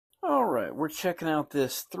Alright, we're checking out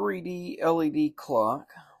this 3D LED clock.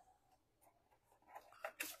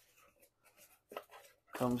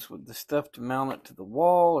 Comes with the stuff to mount it to the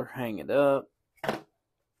wall or hang it up.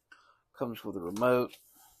 Comes with a remote.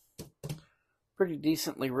 Pretty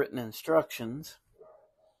decently written instructions.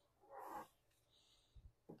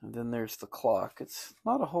 And then there's the clock. It's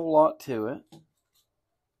not a whole lot to it.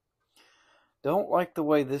 Don't like the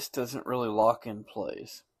way this doesn't really lock in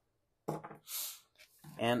place.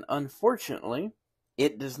 And unfortunately,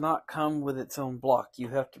 it does not come with its own block. You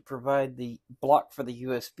have to provide the block for the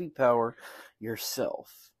USB power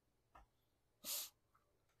yourself.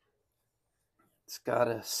 It's got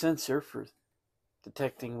a sensor for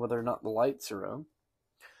detecting whether or not the lights are on.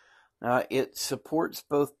 It supports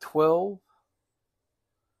both 12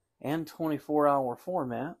 and 24-hour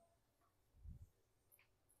format.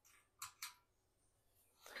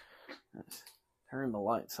 Let's turn the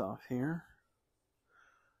lights off here.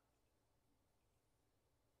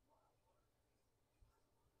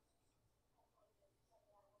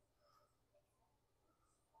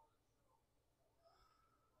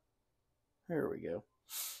 There we go.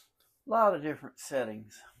 A lot of different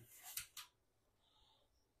settings.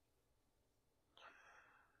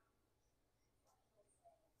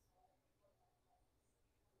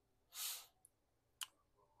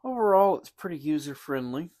 Overall, it's pretty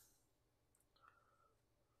user-friendly.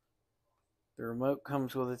 The remote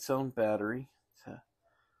comes with its own battery. It's a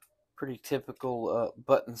pretty typical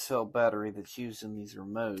button cell battery that's used in these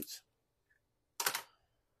remotes.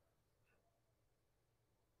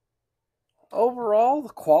 Overall, the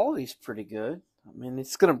quality's pretty good. I mean,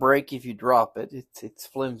 it's going to break if you drop it. It's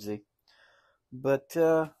flimsy. But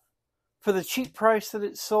for the cheap price that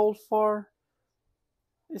it's sold for,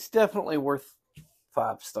 it's definitely worth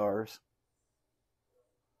 5 stars.